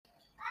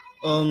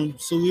So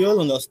we all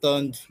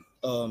understand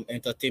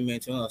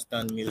entertainment, we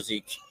understand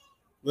music,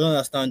 we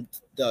understand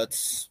that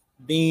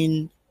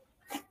being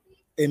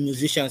a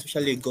musician,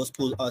 especially a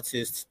gospel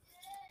artist,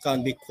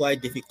 can be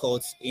quite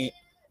difficult.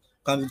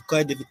 Can be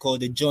quite difficult.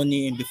 The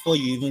journey and before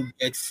you even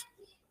get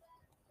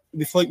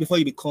before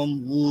you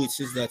become who it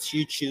is that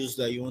you choose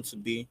that you want to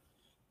be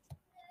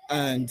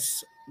and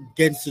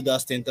get to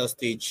that center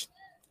stage.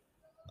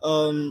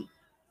 Um,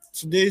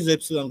 Today's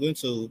episode, I'm going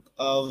to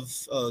have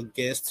a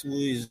guest who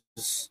is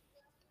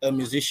a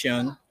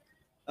musician,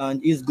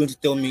 and he's going to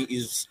tell me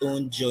his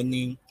own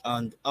journey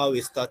and how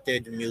he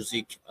started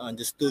music and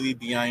the story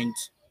behind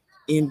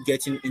him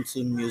getting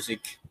into music.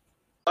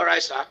 All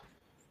right, sir.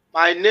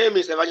 My name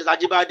is Evangelist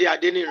Ajibade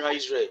Adeniran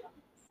Israel,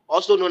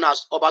 also known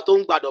as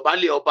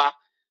Obatogbadobaleoba.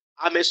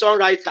 I'm a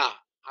songwriter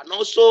and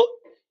also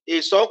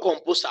a song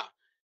composer,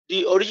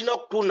 the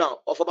original crooner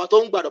of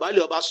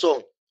Obatogbadobaleoba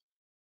song.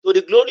 To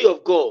the glory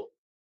of God,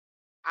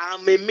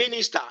 I'm a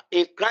minister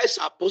in Christ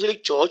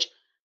Apostolic Church.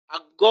 I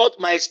got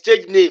my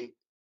stage name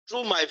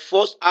through my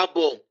first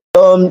album.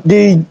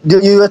 You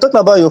were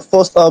talking about your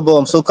first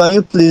album, so can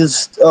you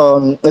please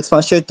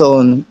expatiate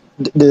on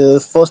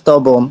the first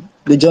album,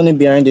 the journey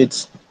behind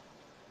it?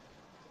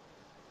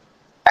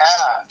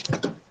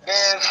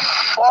 The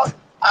fourth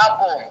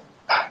album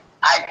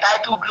I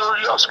titled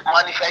Glorious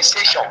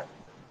Manifestation.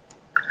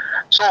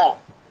 So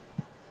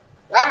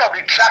one of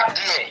the tracks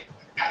there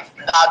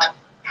that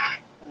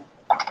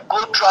go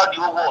throughout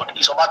the whole world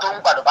is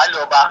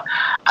Obatogbadobaleoba,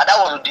 and that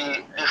was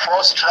the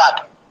first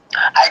track.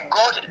 I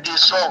got the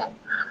song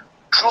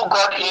through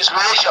God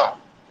inspiration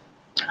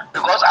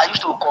because I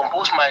used to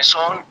compose my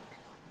song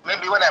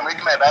maybe when I'm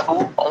reading my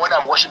Bible or when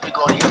I'm worshiping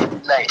God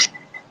in night,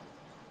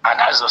 and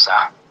that's the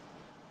sir.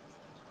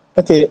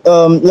 Okay,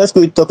 let's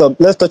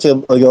touch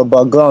about your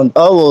background.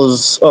 How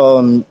was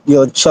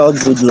your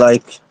childhood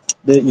like?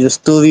 Your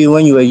story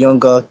when you were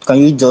younger. Can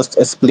you just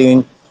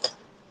explain?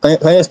 Can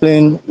you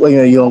explain when you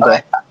were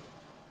younger?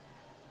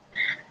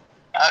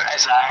 All right,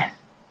 sir.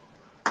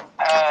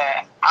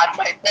 At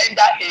my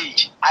tender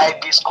age, I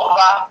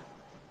discovered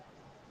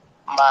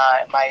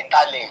my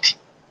talent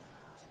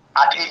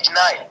at age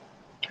 9.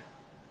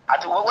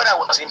 When I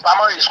was in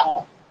primary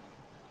school,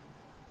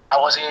 I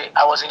was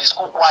in the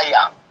school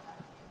choir.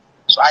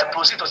 So I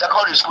proceeded to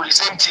secondary school, the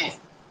same thing.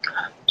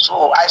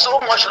 So I so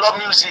much love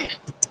music.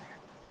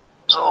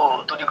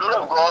 So to the glory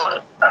of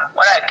God,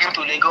 when I came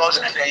to Lagos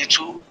in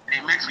 1992,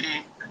 they made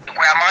me the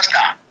choir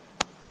master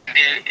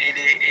in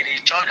the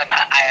church that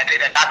I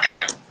attended at that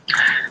time.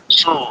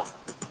 So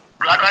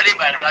gradually,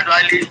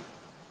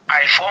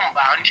 I formed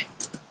band.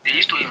 They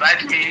used to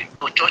invite me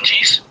to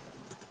churches.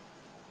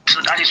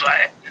 So that is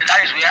where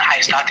I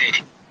started.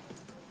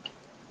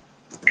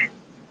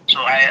 So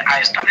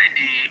I started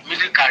the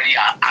music career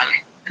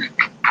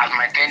at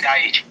my tender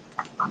age.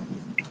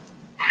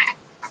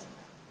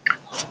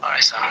 All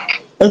right, sir.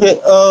 Okay.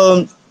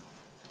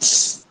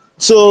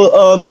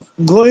 So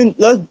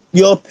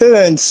your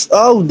parents.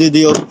 How did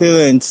your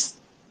parents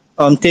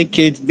take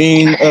it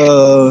being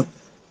a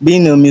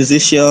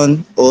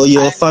musician or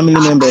your family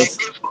members?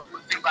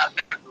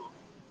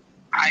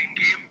 I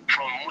came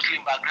from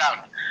Muslim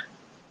background,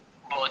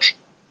 but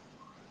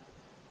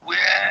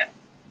where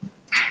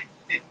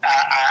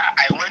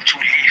I went to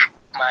live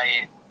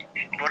my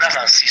brothers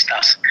and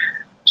sisters,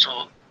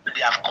 so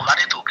they have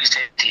converted to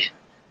Christianity.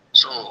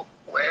 So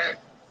where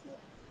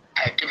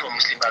I came from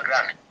Muslim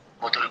background,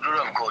 but to the glory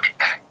of God,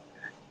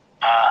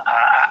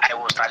 I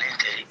was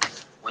talented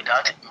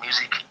without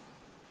music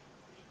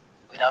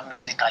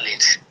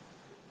talent.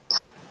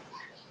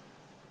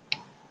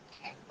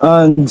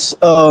 And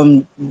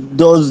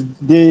does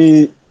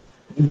the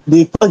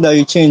fact that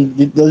you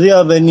changed, does it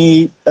have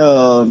any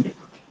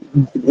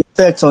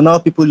effects on how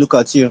people look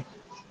at you?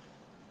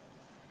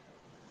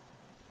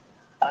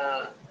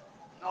 No,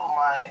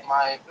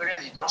 my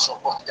parents did not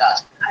support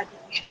that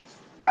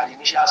at the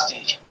initial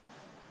stage.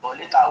 But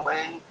later,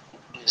 when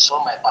they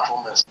saw my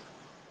performance,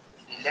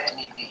 they let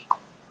me be.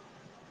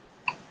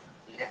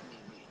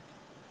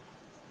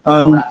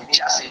 At the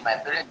initial stage, my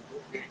parents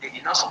they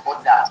did not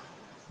support that.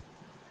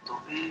 To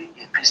be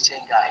a Christian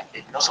guy, they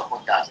did not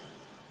support that.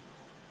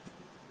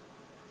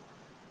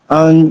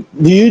 And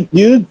do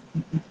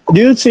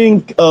you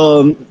think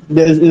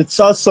it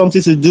has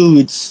something to do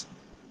with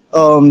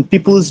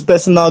people's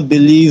personal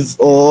belief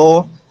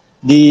or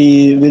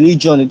the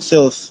religion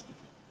itself?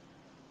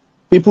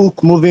 People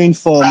moving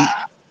from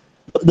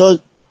does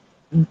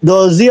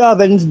it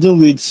have anything to do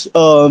with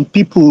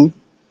people?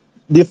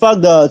 The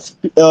fact that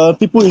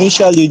people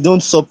initially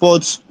don't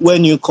support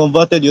when you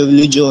converted your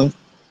religion,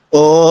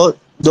 or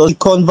does the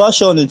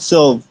conversion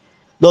itself,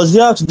 does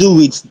it have to do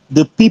with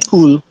the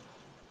people,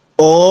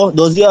 or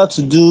does it have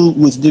to do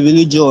with the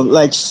religion?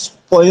 Like,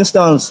 for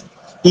instance,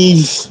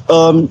 if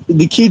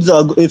the kids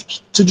are if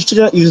to the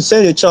children, if you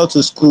send a child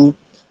to school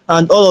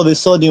and all of a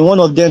sudden one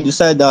of them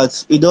decide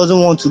that he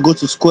doesn't want to go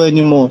to school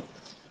anymore,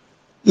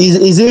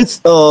 is it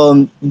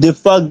the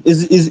fact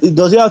is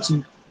does it have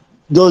to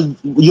does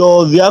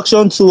your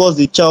reaction towards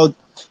the child,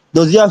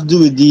 does it have to do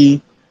with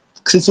the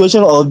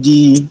situation of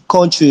the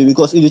country?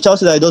 Because if the child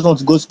says that he doesn't want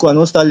to go to school and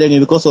not start learning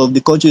because of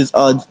the country is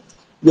hard,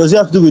 does it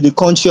have to do with the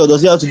country or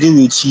does it have to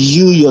do with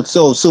you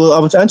yourself? So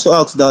I'm trying to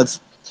ask that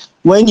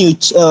when you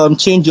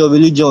change your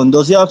religion,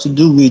 does it have to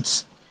do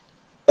with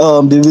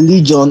the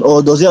religion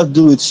or does it have to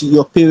do with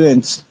your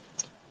parents?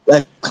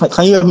 Like,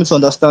 can you help me to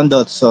understand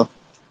that, sir?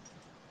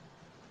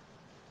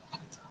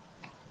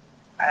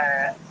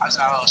 As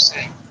I was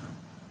saying,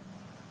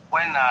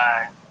 when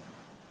I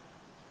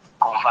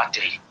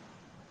converted,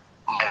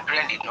 my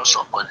brain did not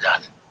support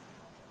that.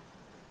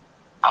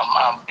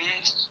 I'm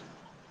based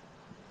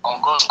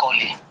on God's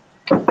calling.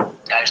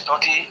 There is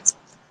nothing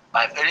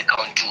my parents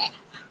can do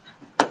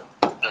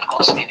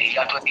because in the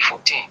year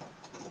 2014,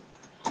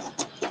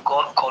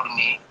 God called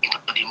me into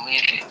the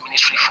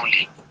ministry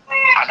fully,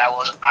 and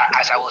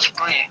as I was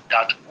praying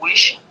that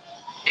which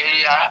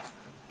area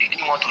they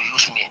didn't want to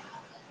use me.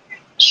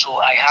 So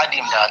I heard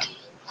him that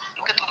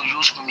you get to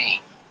use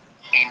me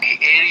in the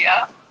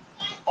area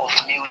of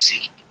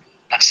music.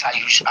 That's how I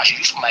should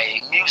use my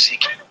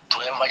music to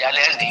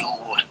evangelize the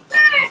whole world.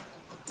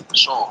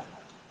 So,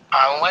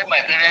 and when my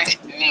parents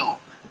knew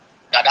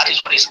that that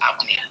is what is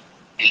happening,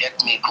 they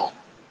let me go.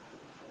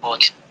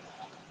 But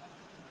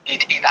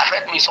it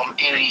affected me in some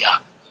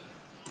area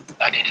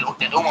that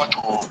they don't want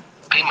to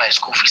pay my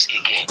school fees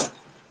again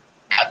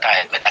that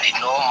time, but I did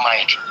not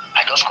mind.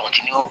 I just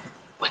continue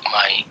with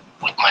my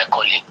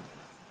calling.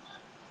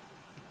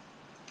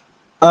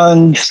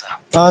 And Yes, sir.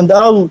 and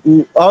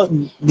how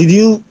did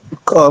you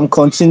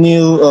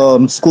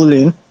continue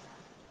schooling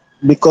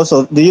because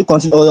of did you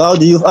continue or how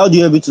do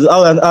you able to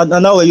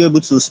and how were you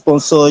able to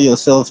sponsor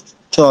yourself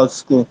throughout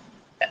school?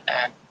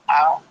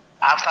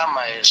 After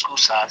my school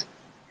start,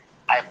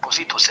 I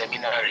proceed to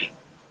seminary.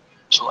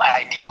 So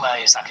I did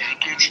my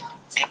certificate,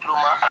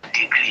 diploma, and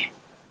degree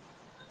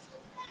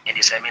in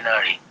the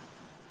seminary,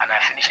 and I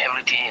finished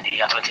everything in the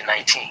year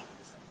 2019.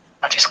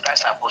 That is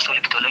Christ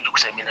Apostolic Theological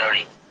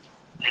Seminary,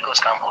 Lagos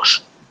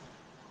campus.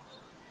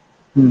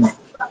 Hmm.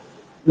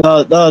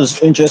 That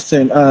was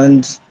interesting,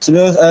 and to be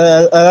honest,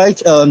 I like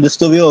the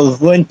story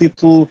of when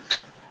people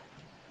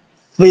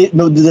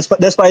no,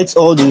 despite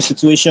all the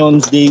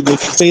situations they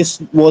face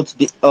what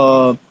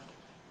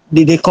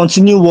they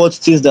continue what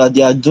it is that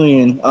they are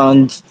doing,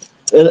 and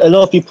a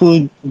lot of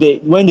people they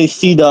when they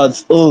see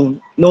that oh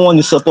no one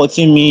is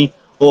supporting me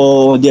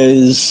or there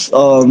is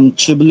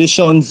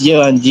tribulations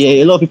here and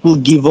there, a lot of people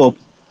give up.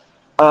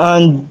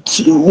 And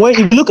when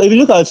if you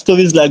look at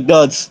stories like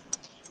that,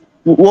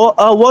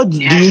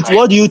 Yes,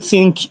 what do you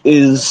think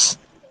is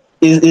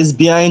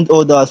behind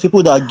all that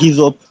people that give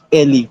up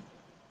early?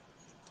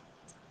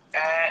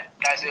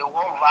 there's a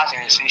one verse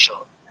in the scripture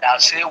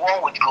that say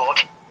one with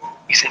God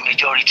is a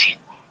majority.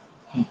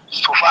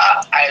 So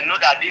far, I know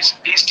that this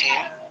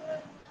thing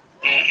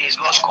is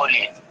God's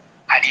calling.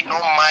 I did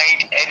not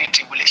mind any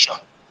tribulation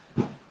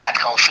that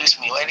can face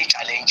me or any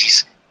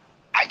challenges.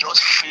 I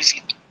just face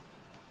it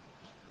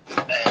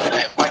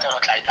quite a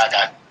lot like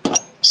that. And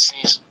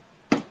since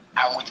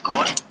I'm with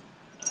God,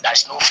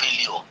 there's no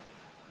failure.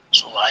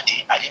 So I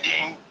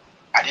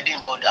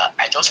didn't bother.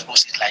 I just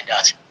proceed like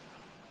that.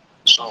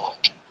 So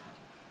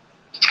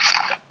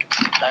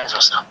that's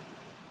awesome.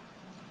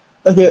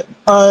 Okay,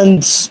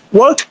 and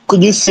what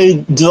could you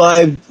say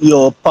drive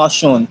your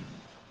passion?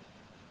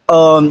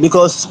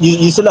 Because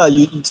you said that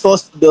you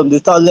first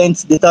the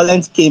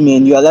talent came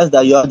in. You realized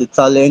that you had the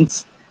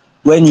talent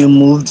when you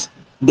moved.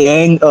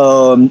 Then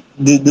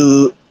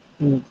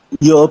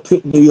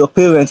your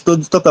parents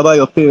talk about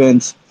your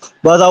parents.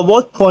 But at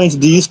what point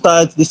do you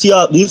start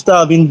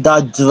having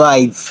that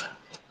drive?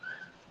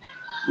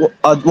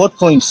 At what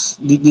point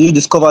did you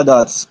discover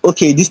that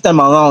okay this time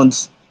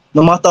around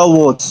no matter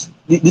what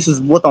this is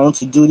what I want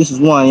to do, this is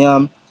who I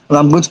am, and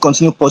I'm going to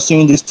continue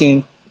pursuing this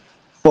thing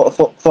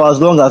for as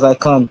long as I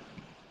can?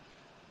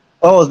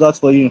 How was that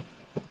for you?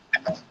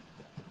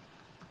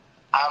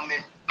 I'm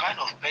a kind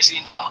of person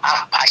who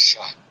have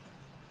passion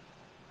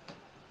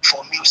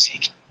for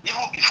music.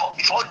 Even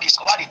before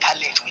discover the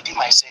talent within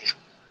myself,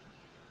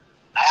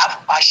 I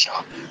have passion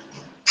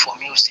for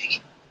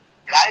music.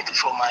 Right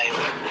from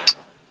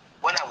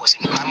when I was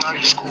in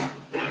primary school,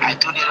 I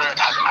told them that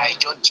I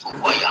joined school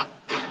choir,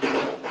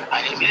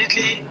 and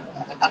immediately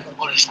after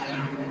primary school,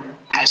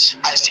 I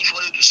still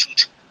followed the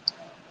suit.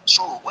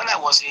 So when I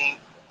was in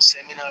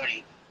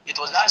seminary, it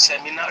was that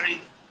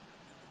seminary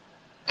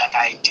that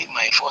I did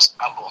my first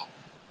album,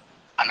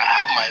 and I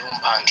had my own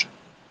band.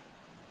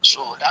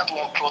 So that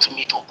one brought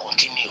me to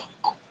continue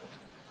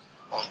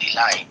on the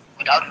line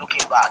without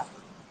looking back.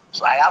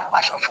 So I have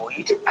passion for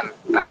it and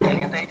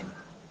talented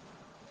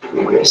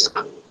for this.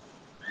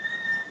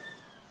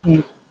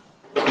 Mm.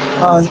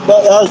 And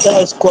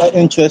that's quite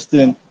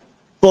interesting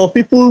for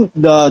people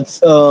that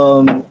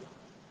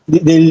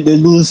they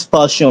lose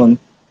passion.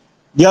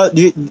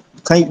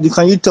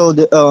 Can you tell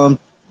do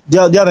you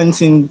have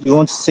anything you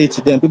want to say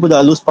to them, people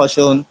that lose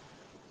passion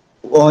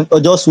or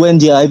just when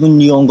they are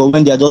even young or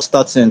when they are just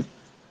starting?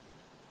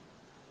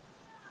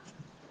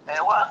 And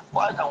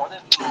what I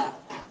wanted to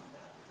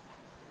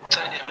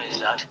tell them is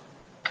that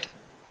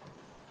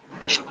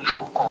they should be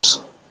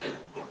focused.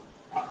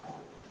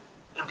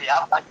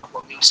 have passion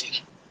for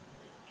music,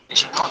 they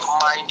should not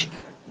mind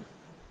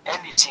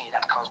anything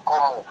that can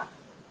come up.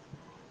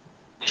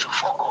 They should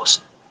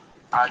focus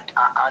and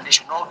they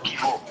should not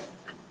give up.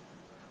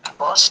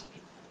 Because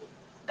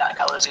that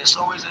was a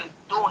song where say,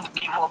 don't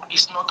give up,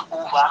 it's not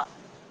over.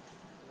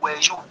 When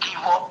you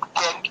give up,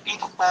 then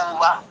it's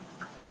over.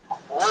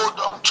 Hold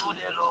on to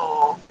the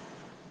Lord.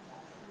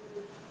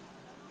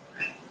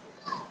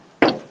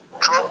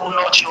 Trouble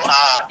not your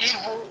heart.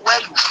 Even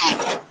when you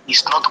fail,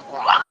 it's not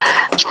over.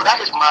 So that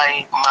is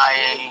my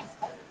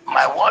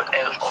word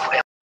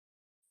of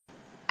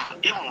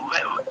even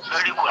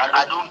very good.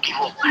 I don't give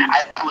up.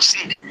 I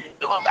proceed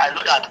because I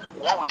know that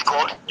one with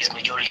God is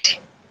majority.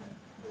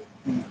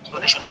 So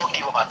they should not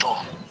give up at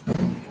all.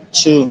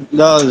 True.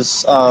 That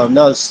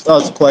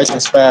was quite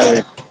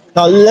inspiring.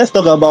 Now let's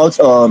talk about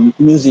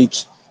music.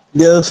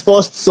 The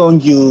first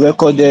song you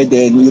recorded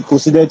and you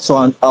proceeded to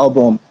an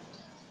album.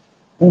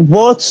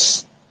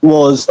 What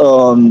was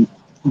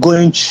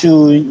going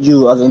through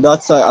you as in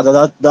that side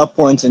at that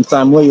point in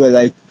time where you were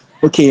like,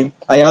 okay,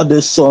 I have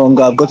this song,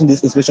 I've gotten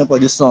this inspiration for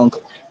this song.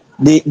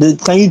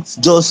 Can you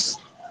just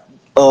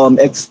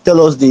tell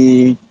us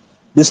the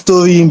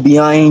story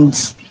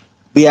behind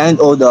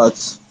all that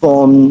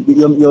from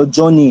your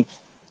journey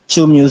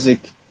through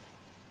music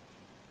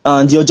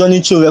and your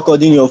journey through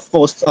recording your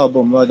first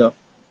album rather.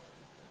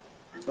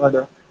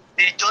 The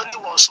journey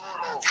was so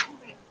rough.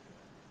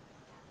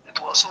 It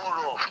was so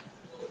rough.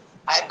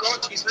 I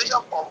got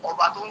inspiration from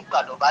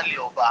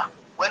Obatogbadobaleoba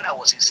when I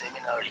was in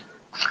seminary.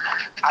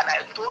 And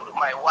I told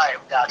my wife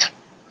that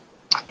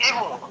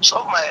even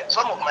some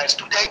of my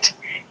students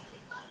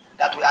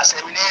that were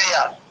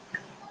seminarian,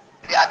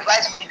 they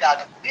advised me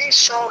that this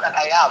song that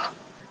I have,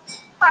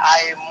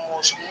 I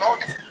must not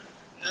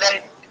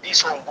let this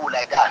song go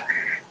like that.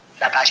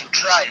 That I should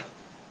try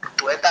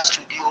to enter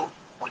studio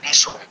with this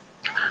song.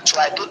 So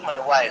I told my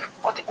wife,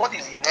 what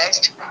is the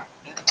next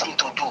thing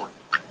to do?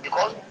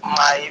 Because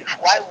my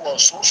wife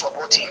was so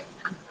supportive.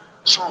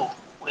 So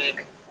we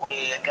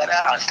gather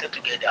and stay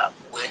together,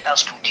 we enter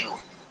studio.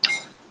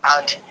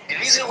 And the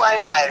reason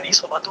why I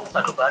release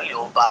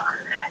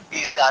Obatogbadobaleoba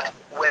is that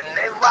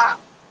whenever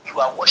you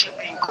are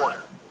worshiping God,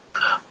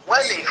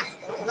 when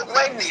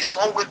the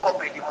sun wake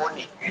up in the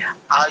morning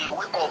and you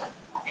wake up,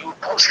 you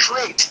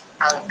prostrate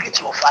and greet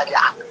your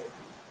father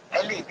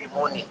early in the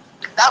morning.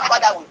 That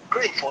father will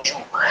pray for you.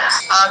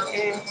 And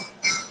in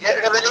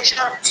Revelation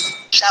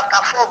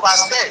chapter 4,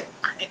 verse 10,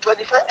 the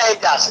 24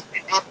 elders,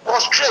 they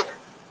prostrate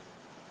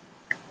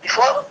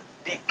before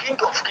the King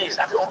of Kings,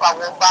 that's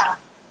Oba.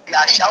 They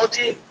are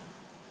shouting,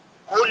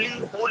 Holy,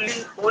 holy,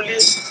 holy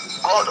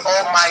God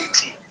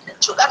Almighty.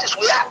 So that is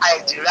where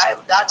I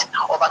derive that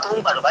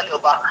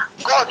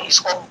Obatogbadobaleoba. God is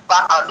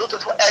Oba, and those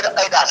 24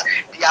 elders,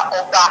 they are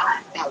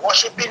Oba, the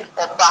worshiping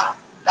Oba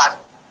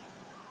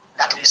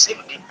that receive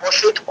the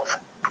portrait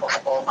of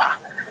Oba.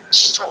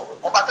 So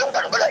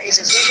Obatogbadobaleoba is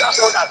a spiritual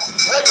song that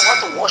when you want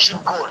to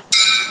worship God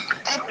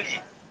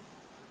deeply,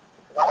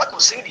 I want to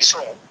sing the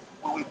song,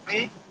 we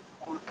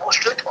will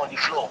prostrate on the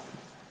floor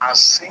and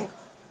sing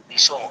the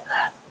song.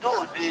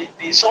 Though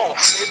the song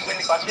failed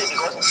many parties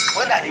because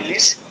when I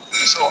released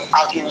the song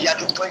out in year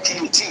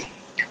 2018,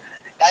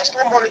 there is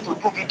no money to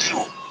do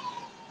video.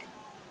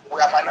 We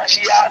are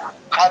financial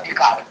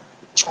handicap.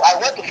 So I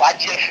went to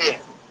GFM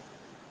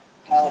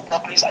to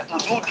publish and to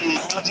do the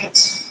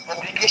music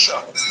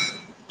publication.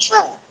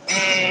 So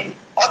the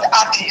other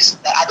artists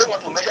that I don't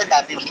want to mention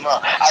their names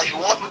now, as you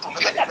want me to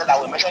mention their name, I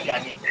will mention their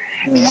name.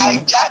 They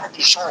hijack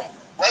the song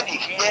when they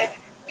hear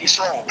the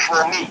song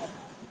from me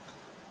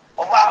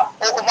over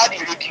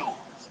the radio.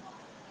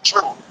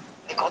 So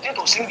they continue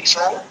to sing the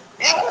song.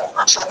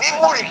 Even some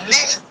people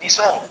release the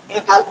song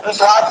into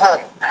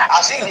album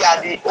as if they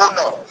are the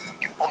owner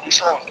of the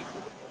song.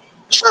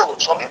 So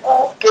some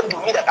people came to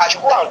me that I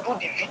should go and do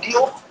the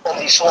video of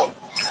the song.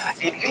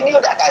 The video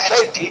that I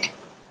first did,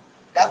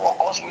 that will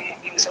cost me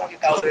maybe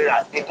 70,000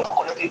 naira. They don't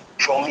collect it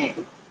from me,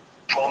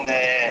 from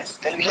the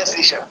television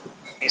station.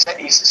 They said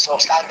it's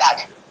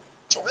substandard.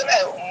 So when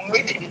I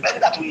made the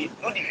person that will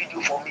do the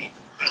video for me,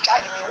 he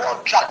charged me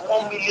one track,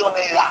 1 million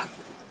naira.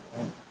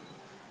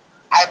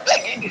 I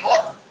begged him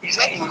before. He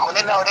said he will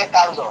collect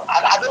 100,000, and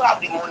I don't have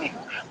the money,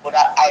 but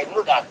I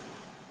know that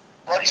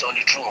God is on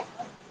the throne.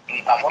 He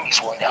will perform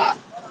His wonder.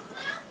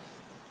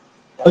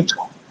 Okay.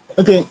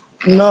 Okay.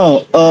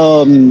 Now,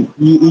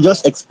 you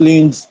just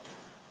explained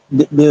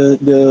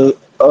the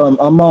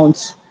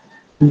amount.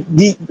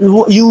 The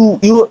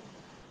you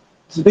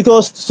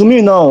because to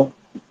me now,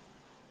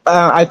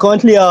 I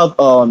currently have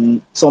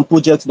some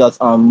projects that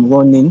I'm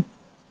running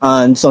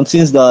and some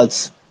things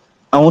that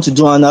I want to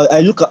do, and I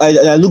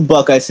look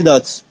back, I see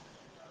that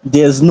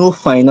there's no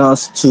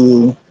finance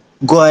to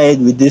go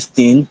ahead with this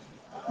thing.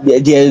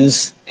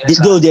 There's Yes,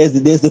 though sir.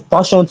 there's the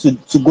passion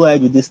to go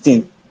ahead with this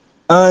thing,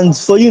 and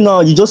for you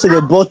now, you just said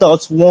you brought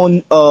out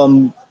one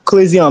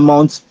crazy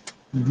amount,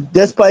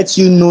 despite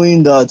you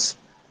knowing that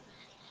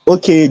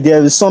okay,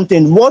 there is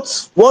something.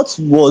 What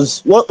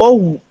was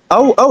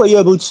how were you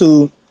able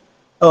to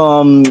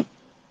um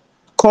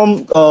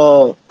come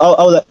what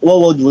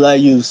word will I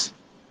use?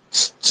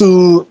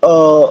 to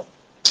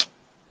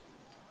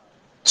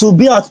to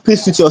be at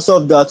peace with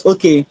yourself that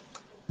okay,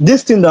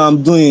 this thing that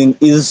I'm doing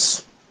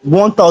is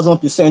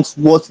 1000%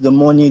 worth the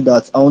money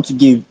that I want to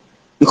give,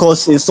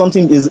 because it's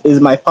something is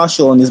my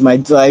passion, is my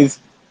drive.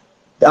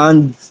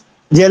 And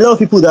there are a lot of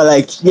people that are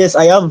like, yes,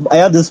 I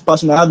have this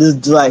passion, I have this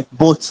drive,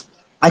 but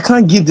I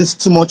can't give this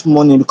too much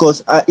money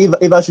because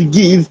if I should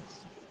give,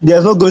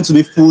 there's not going to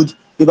be food.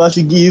 If I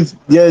should give,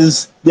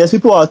 there's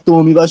people at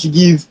home. If I should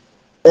give,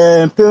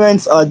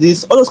 parents are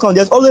this, all those kind.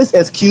 There's always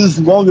excuse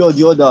one way or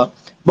the other.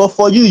 But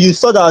for you, you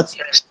saw that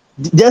Yes.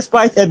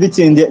 despite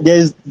everything,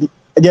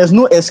 there's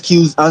no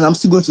excuse, and I'm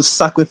still going to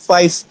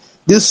sacrifice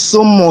this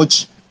so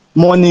much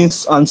money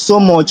and so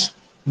much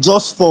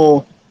just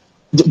for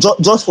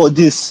just for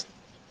this.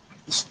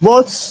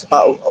 What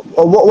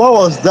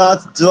was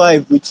that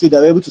drive with you that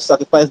were able to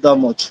sacrifice that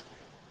much?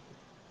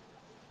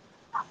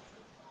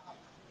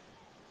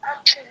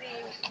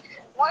 Actually,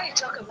 when you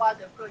talk about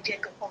the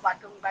project of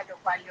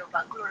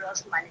Obatogbadobaleoba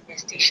glorious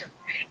manifestation,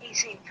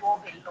 it's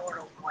involved a lot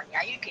of money.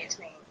 Are you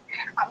getting me?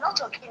 I'm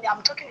talking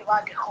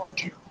about the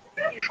audio.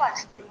 In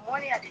fact, the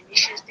money at the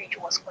initial stage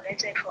was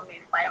collected from a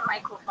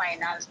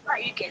microfinance. Now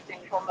you getting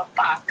from a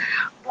bank,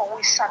 but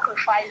we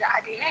sacrificed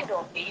at the end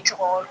of it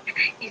all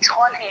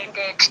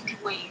ended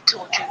the way he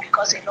told you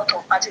because a lot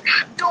of parties.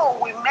 Though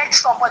we met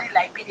somebody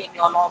like Bidemi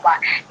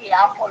Oloba, he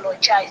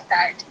apologized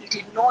that he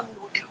did not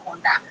know the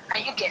owner. Are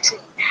you getting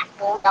me?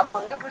 But we have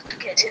been able to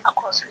get it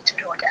across with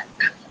the other.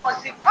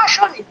 But the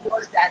passion it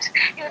was that,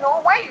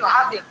 when you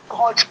have a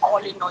God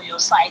calling on your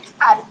side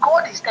and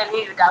God is telling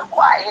you that go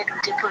ahead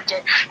with the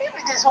project, if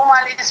it is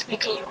humanly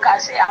speaking, you can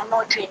say, I'm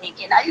not doing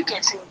again. Are you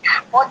getting me?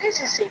 But this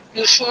is a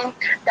vision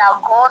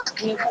that God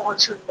gave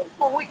unto me.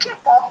 So we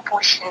keep on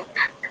pushing.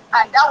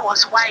 And that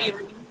was why he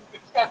released the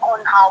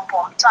second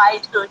album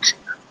titled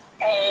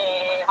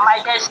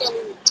My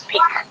Destiny Will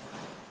Speak.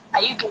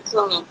 Are you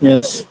getting me? The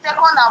Yes.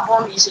 second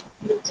album is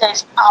a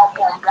latest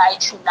album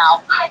right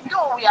now.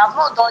 Though we have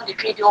not done the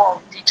video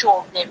of the two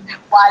of them,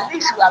 but at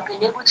least we have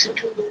been able to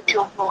do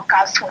video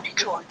broadcast for the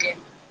two of them.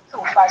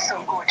 So far,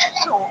 so good.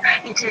 So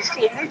it is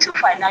a little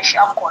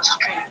financial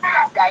constraint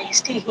that is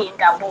still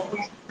hinder, but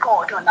with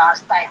God on our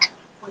side,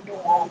 we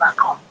will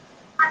overcome.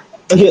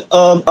 Okay.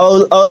 I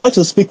would like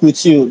to speak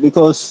with you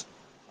because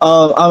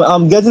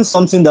I'm getting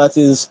something that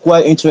is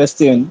quite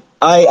interesting.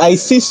 I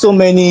see so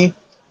many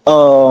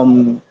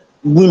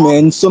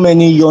women, so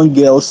many young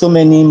girls, so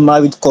many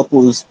married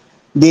couples.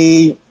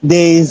 They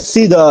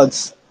see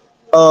that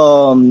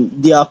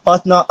their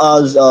partner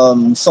has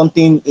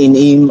something in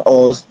him,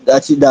 or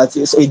that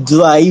is a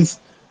drive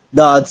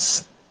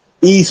that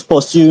he is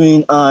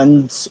pursuing,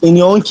 and in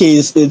your own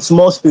case it's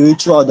more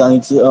spiritual than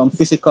it's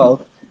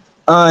physical,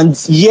 and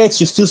yet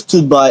you still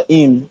stood by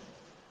him.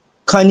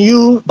 Can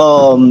you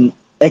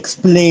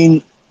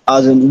explain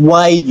as in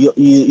why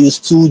you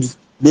stood,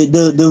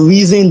 the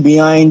reason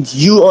behind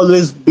you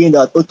always being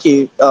that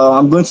okay,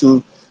 I'm going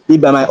to be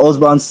by my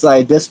husband's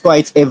side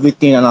despite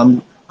everything, and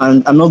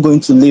I'm not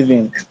going to leave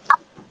him.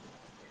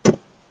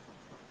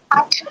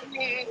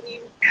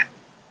 Actually,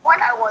 when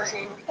I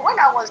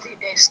was in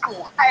the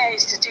school, higher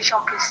institution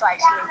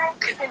precisely,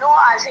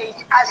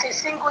 as a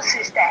single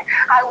sister,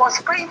 I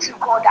was praying to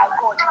God that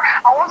God,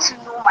 I want to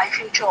know my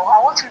future, I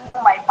want to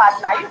know my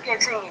partner. Are you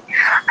getting it?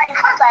 In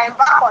fact, I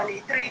embarked on a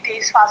 3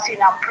 days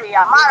fasting and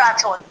prayer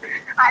marathon,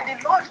 and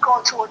the Lord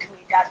God told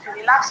me that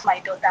relax, my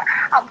daughter,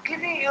 I'm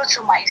giving you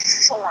to my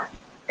son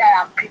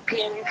that I'm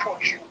preparing for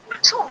you.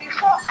 So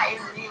before I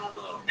knew him,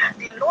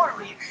 the Lord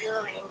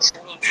revealed him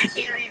to me.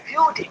 He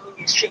revealed the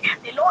ministry.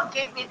 The Lord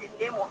gave me the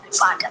name of the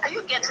band. Are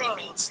you getting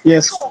me? So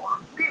Yes.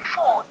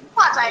 before,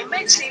 but I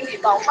met him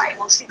about 5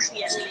 or 6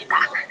 years later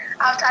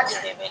after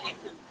the revelation.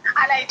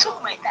 And I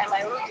took my time,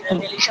 I wrote the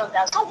revelation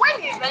down. So when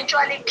he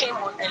eventually came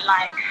on the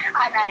line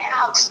and I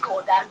asked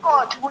God that,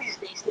 God, who is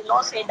this? The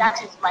Lord said,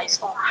 that is my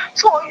son.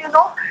 So, I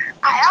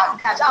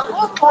have that. And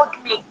God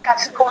told me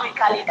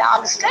categorically that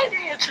I'm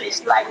sending you to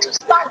his life to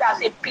stand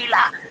as a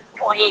pillar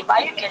for him.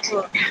 Are you getting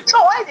me?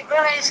 So when the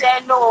parents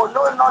said, no,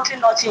 no,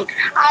 nothing, nothing.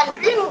 And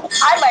being,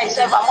 I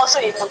myself, I'm also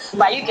a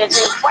Muslim. Are you getting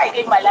me? Before I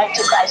gave my life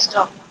to Christ.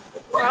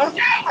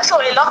 So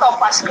a lot of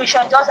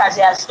persecution, just as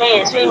they are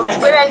saying my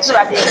parents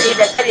were they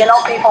said they're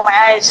not paying for my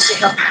higher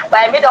education, but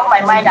I made up my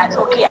mind that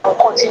okay, I will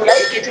continue. Are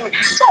you getting me?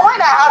 So when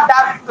I have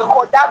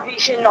that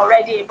vision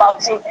already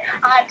about him,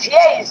 and here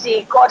is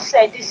the God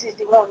said this is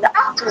the one that I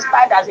have to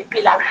stand as a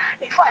pillar.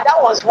 In fact, that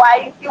was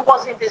why he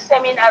was in the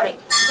seminary.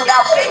 We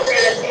have paid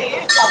a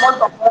huge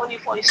amount of money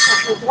for his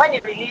school fees when he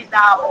released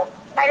that album.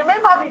 I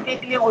remember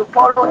vividly we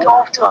borrowed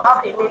off to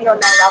half a million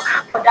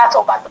naira for that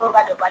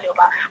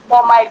Obatogbadobaleoba.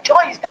 But my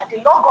joy is that the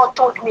Lord God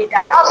told me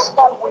that that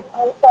song will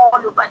go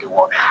all over the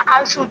world.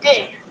 And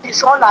today, the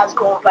song has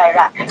gone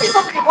viral.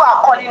 Even people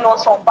are calling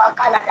us from back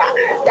Canada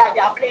that they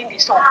are playing the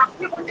song.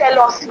 People tell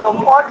us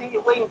from all the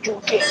way in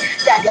UK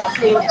that they are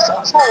playing the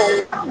song. So,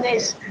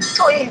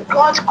 so it's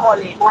God's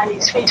calling and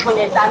his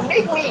faithfulness that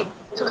make me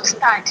to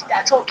stand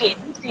that okay,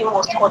 this thing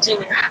must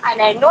continue.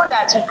 And I know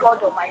that with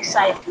God on my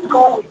side,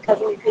 God will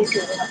definitely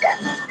do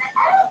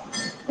that.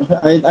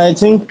 I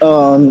think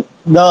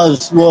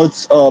that's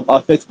what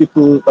affects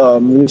people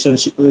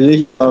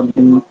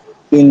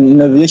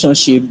in a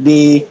relationship.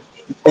 They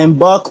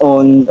embark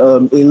on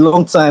a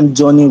long time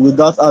journey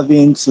without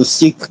having to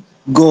seek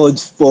God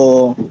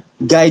for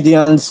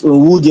guidance on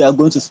who they are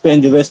going to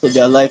spend the rest of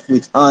their life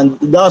with, and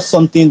that's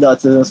something that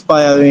is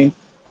inspiring.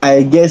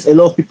 I guess a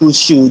lot of people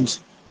should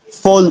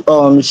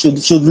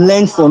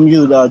learn from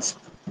you that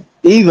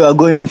if you are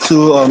going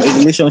to a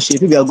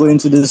relationship, if you are going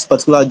to this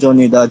particular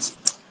journey, that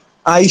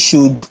I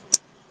should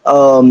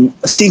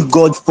seek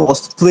God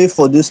first, pray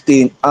for this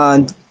thing,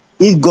 and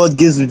if God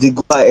gives me the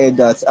go ahead,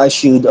 that I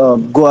should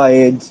go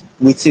ahead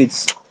with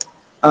it.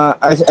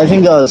 I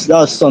think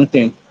that's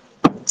something.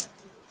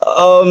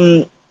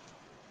 Um,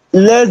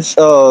 let's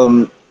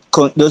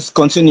just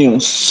continue.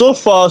 So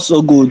far,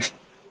 so good.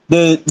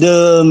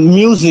 The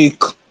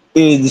music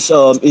is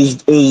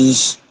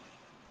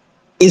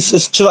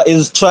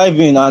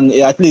thriving, and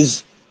at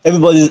least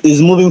everybody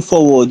is moving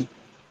forward.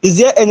 Is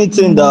there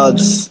anything that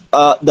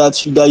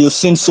you've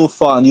seen so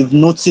far and you've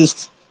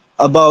noticed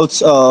about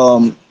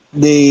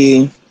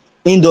the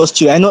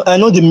industry? I know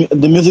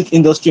the music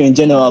industry in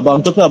general, but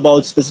I'm talking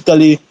about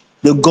specifically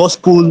the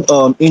gospel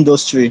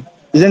industry.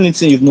 Is there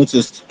anything you've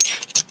noticed?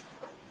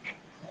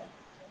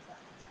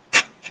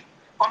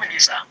 Come again,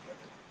 sir.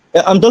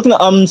 Yeah, I'm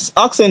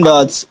asking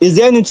that. Is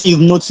there anything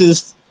you've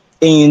noticed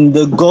in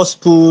the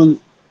gospel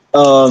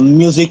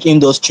music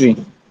industry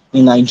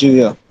in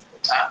Nigeria?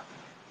 Uh,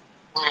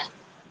 mm,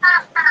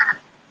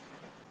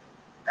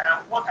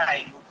 what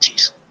I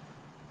noticed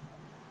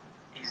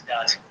is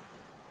that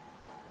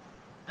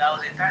there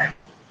was a time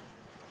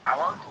I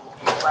want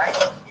to invite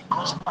a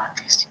gospel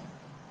artist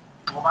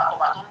to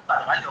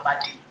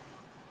Obatogbadobaleoba day.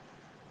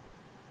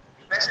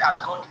 The person has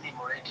got name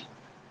already,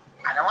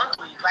 and I want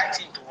to invite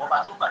him to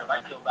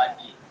Obatogbadobaleoba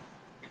day.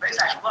 The person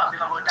I should go and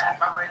pay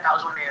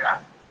 500,000 naira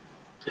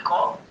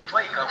because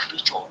before he can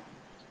feature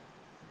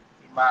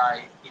in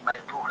my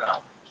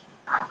program,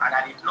 and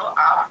I did not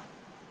have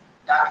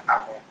that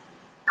amount.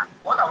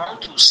 What I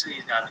want to say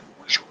is that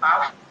we should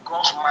have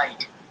God's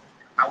mind,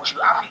 and we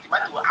should have it in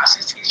mind to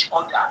assist each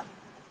other.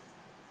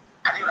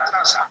 Can you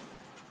understand, sir?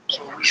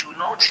 So we should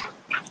not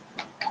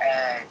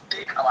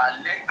take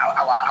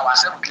our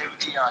self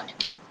clarity and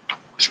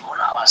we should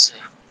honor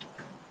ourselves.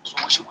 So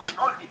we should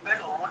not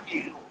depend on one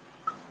day alone.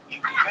 We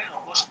should depend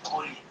on God's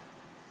calling.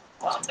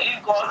 Because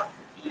if God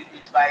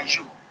is by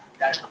you,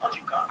 there is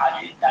nothing you can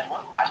achieve that you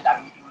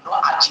will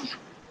not achieve.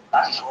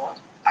 That is what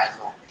I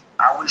know.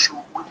 And we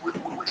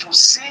should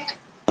sing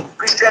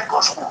Christian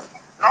gospel,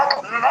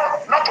 not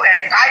to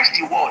entice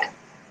the world,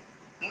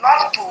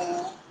 not to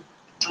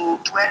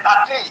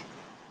entertain,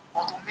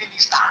 but to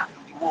minister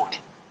to the world.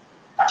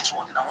 That is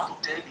one thing I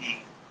want to tell the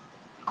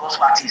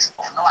gospel artists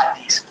of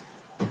nowadays.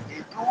 They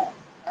do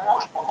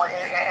more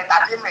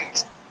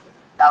entertainment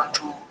than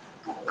to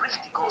preach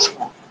the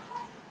gospel.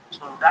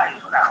 So that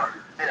is what I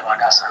can say about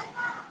that, sir.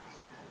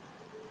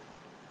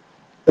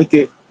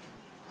 Okay.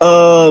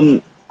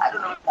 Um. I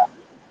don't know.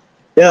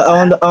 Yeah, I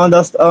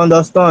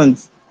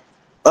understand.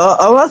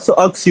 I want to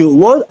ask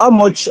you, how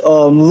much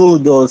role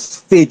does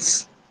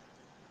faith,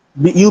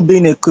 you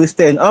being a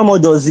Christian, how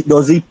much does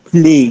it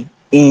play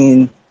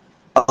in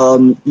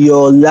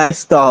your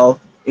lifestyle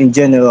in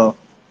general?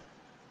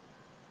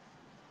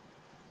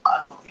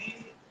 To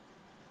be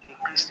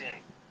a Christian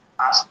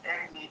has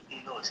helped me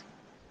a lot.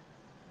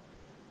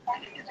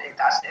 It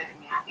has helped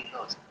me a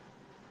lot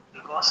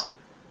because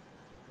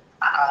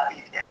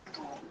it helped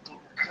to be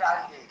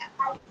grounded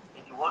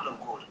in the Word of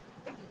God,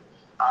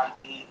 and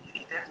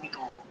it helped me to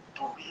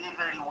behave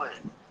very well.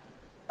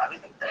 I mean,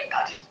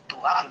 that is to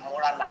have a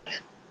moral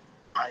life,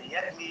 and it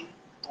helped me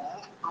to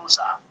move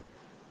closer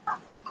to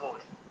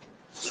God.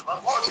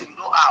 Because what you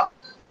don't have,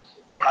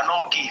 you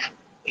cannot give.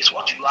 It's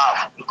what you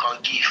have, you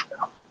can give.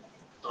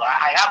 So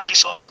I have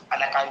this up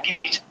and I can give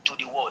it to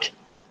the world.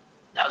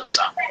 That's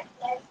that.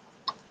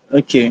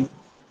 Okay.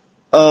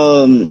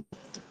 Um.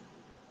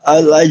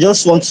 I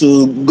just want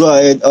to go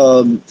ahead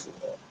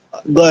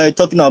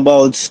talking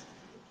about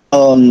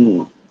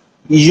um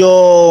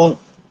your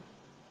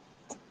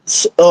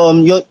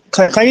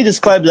can you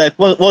describe like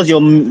what was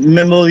your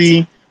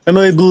memorable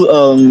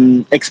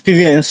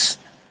experience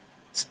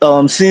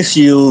since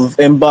you've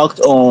embarked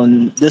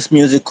on this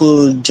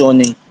musical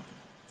journey?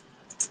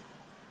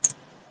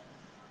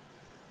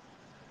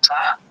 Sir,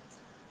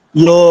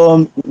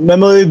 Your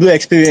memorable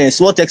experience.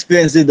 What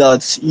experience did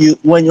that you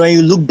when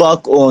you look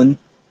back on,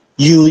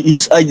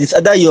 it's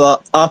either you are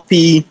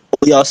happy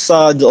or you are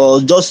sad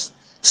or just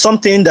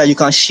something that you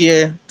can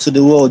share to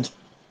the world.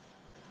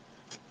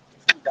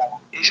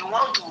 if you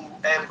want to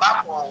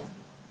embark on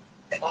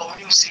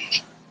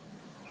music,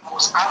 you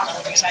must have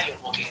money inside your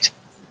pocket.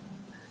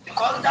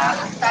 Because that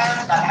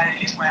time that I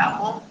released my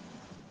album,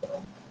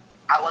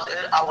 I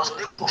was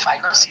able to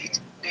finance it.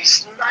 They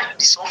snatched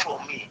the song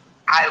from me.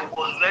 I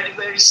was very,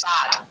 very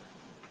sad.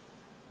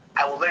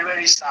 I was very,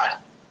 very sad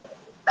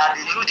that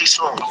they used the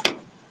song.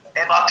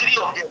 About three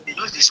of them, they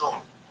used the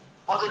song.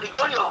 But to the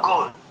glory of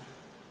God,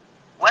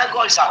 when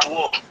God is at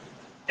work,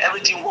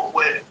 everything work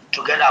well.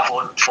 together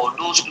for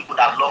those people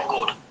that love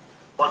God.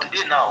 But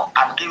today now,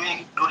 I'm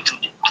giving glory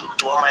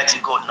to Almighty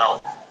God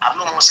now. I'm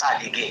no more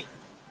sad again.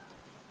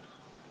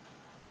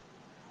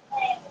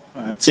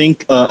 I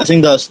think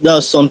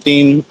that's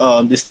something.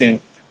 This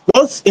thing.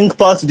 What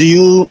impact do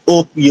you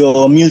hope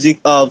your music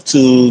have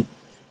to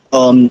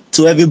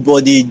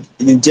everybody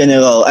in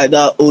general,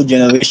 either old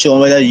generation,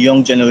 whether the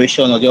young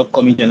generation or the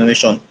upcoming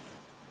generation?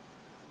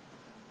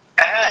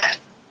 Eh,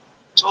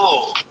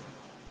 So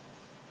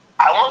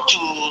I want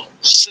to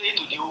say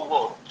to the whole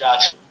world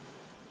that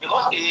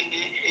because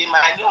in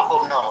my new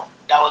album now,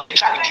 there was a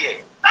track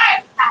here.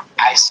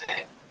 I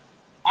said,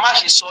 má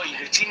ṣe sọ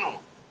ìrètí nù,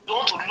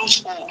 don't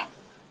lose hope.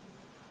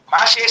 Má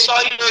ṣe sọ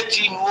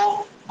ìrètí nù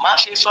o, má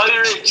ṣe sọ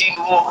ìrètí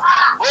nù o.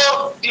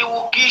 Ó ti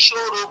wù kí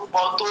ìṣòro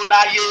pọ̀ tó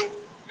láyé,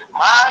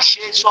 má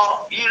ṣe sọ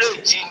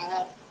ìrètí nù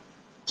o.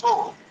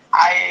 So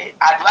I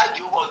advise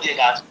you all there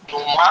that no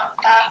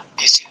matter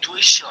the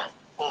situation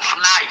of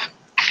life,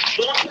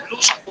 don't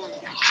lose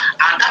hope.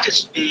 And that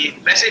is the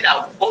message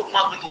that God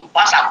wants me to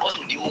pass across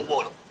to the whole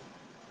world.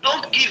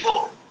 Don't give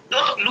up.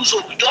 Don't lose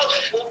hope.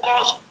 Just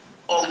focus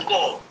on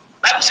God.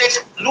 Bible says,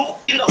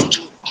 looking up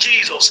to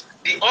Jesus,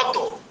 the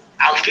author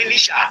and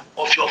finisher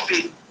of your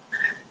faith.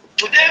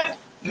 Today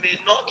may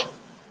not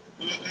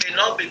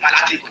be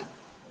palatable.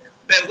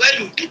 But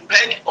when you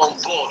depend on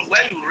God,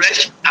 when you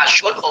rest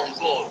assured on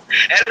God,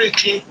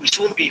 everything will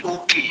soon be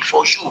okay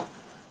for you.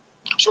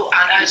 So,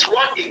 and there's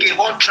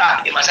one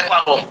track in my second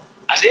album.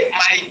 I say,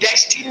 my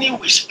destiny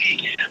will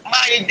speak.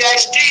 My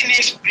destiny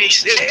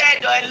speaks. The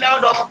head of a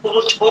lot of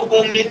post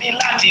ogun mi ní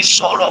láti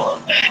sọ̀rọ̀.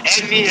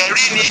 Ẹni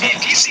ẹ̀rí ni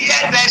kì í sí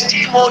ẹ̀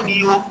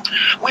testimony o.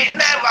 Will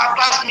never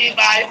pass me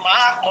by.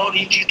 Màá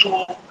kọrin títún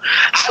o.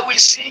 I will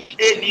sing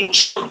a new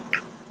song.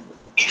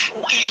 If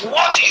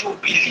what you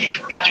believe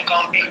that you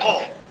can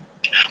become,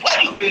 when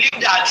you believe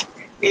that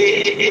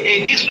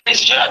this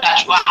situation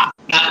that you are,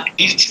 that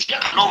this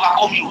situation can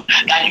overcome you,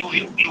 that you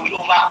will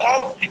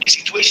overcome the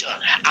situation,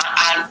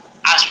 and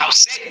as I've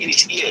said in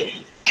his ear,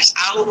 is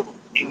how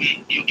it will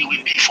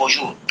be for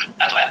you.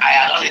 That's why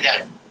I acknowledge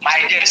that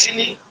my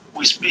destiny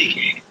will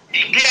speak.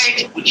 Declare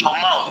it with your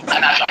mouth,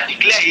 and as I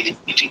declare it,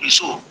 it will be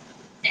so.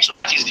 So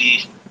that is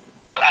the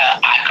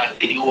I can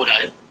tell you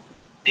that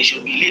they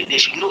should believe, they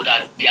should know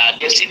that their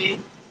destiny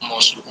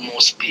must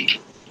speak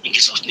in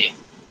Jesus' name.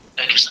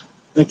 Thank you, sir.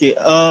 Okay.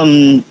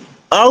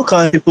 How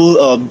can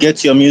people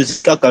get your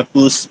music?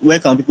 Where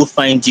can people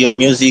find your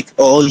music,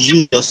 or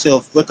you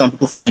yourself? Where can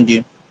people find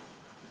you?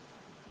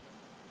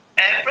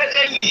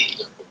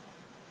 Presently,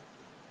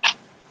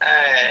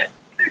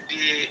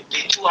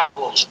 the two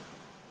albums,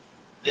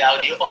 they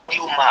are the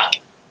audio mark,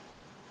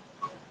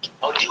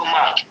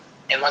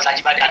 and once I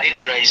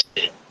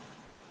did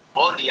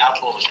all the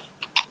albums.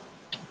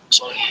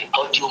 Sorry,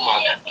 audio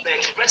mark.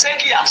 But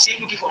presently, I'm still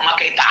looking for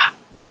marketer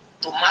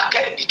to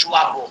market the two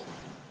albums.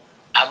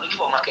 I'm looking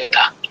for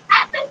marketer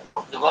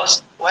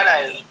because when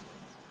I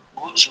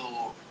go to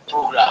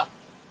program,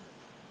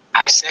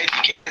 I said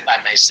it by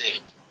myself.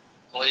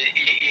 But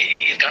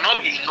it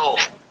cannot be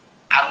enough.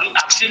 I'm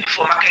still looking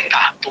for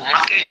marketer to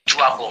market the two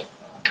albums.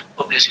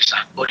 God bless you,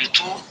 sir. But the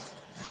two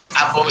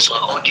albums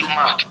are audio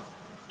mark.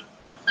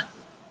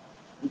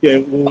 Okay.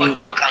 On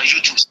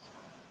YouTube.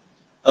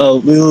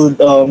 We'll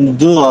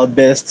do our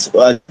best.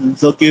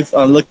 Lucky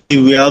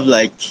we have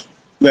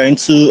we're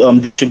into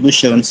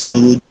distribution, so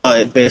we'll do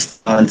our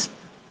best and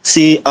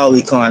see how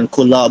we can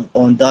collab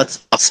on that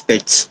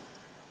aspect.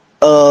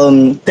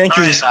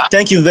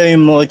 Thank you very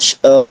much,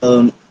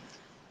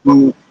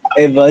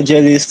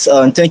 evangelist,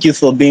 and thank you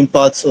for being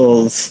part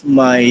of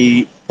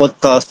my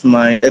podcast,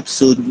 my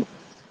episode.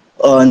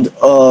 And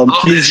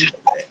please,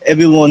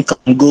 everyone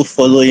can go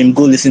follow him,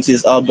 go listen to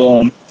his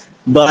album,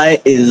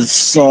 buy his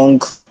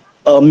song.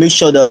 Make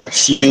sure that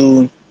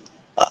you.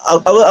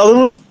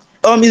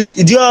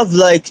 Do you have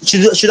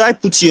should I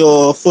put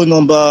your phone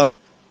number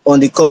on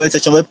the comment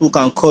section where people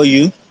can call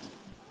you,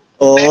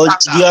 or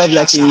do you have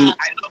like a?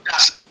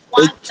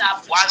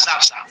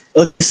 WhatsApp, sir.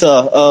 Okay,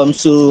 sir.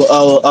 So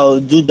I'll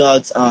do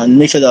that and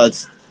make sure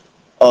that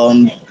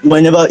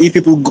whenever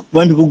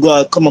when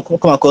people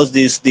come across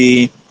this,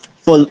 they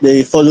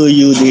follow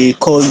you, they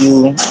call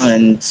you,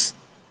 and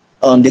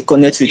they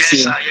connect with you.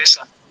 Sir, yes,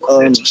 sir.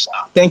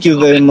 Thank you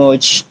very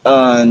much,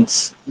 and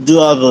do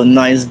have a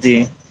nice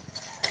day.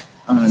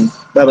 And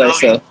bye bye,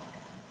 sir.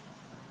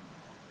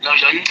 All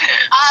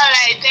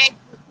right, thank you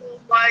so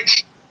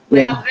much.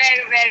 We're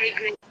very, very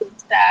grateful,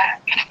 sir.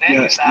 Thank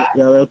you, sir.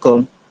 You're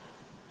welcome.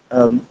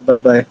 Bye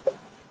bye.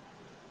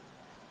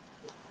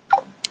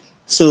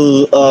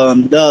 So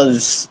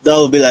that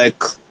will be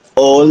like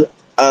all.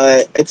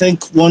 I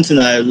think one thing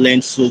I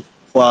learned so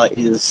far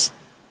is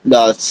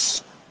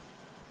that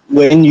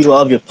when you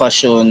have your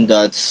passion,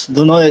 that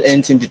do not let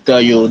anything deter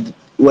you.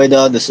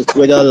 Whether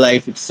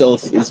life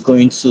itself is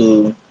going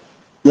to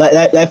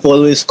life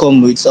always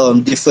come with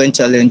different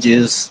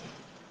challenges,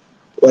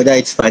 whether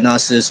it's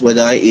finances,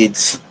 whether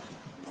it's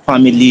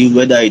family,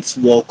 whether it's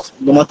work,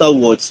 no matter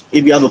what.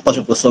 If you have a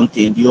passion for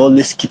something, you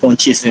always keep on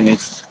chasing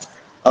it.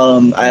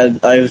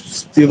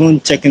 I've even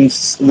checking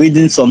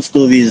reading some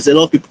stories. A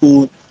lot of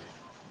people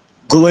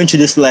going through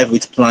this life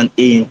with plan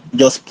A,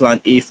 just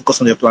plan A, focus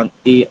on their plan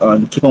A,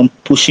 and keep on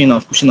pushing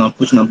and pushing and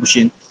pushing and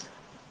pushing.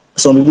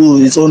 Some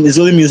people, it's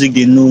only music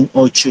they know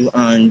all through,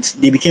 and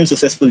they became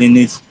successful in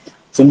it.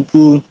 Some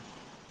people,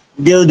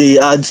 they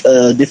had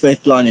a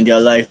different plan in their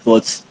life,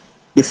 but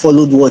they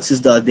followed what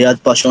is that they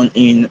had passion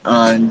in,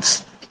 and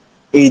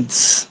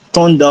it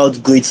turned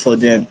out great for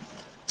them.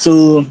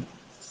 So,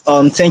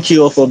 thank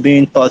you all for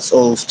being part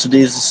of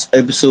today's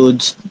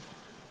episode.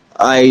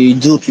 I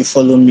do hope you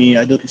follow me.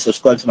 I do hope you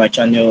subscribe to my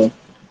channel.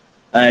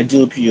 I do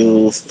hope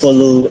you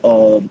follow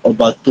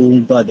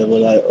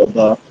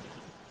Obatogbadobaleoba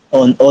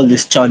on all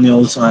his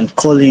channels and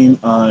call him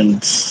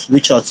and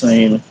reach out to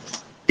him.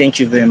 Thank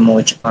you very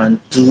much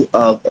and do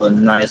have a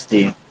nice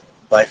day.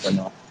 Bye for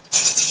now.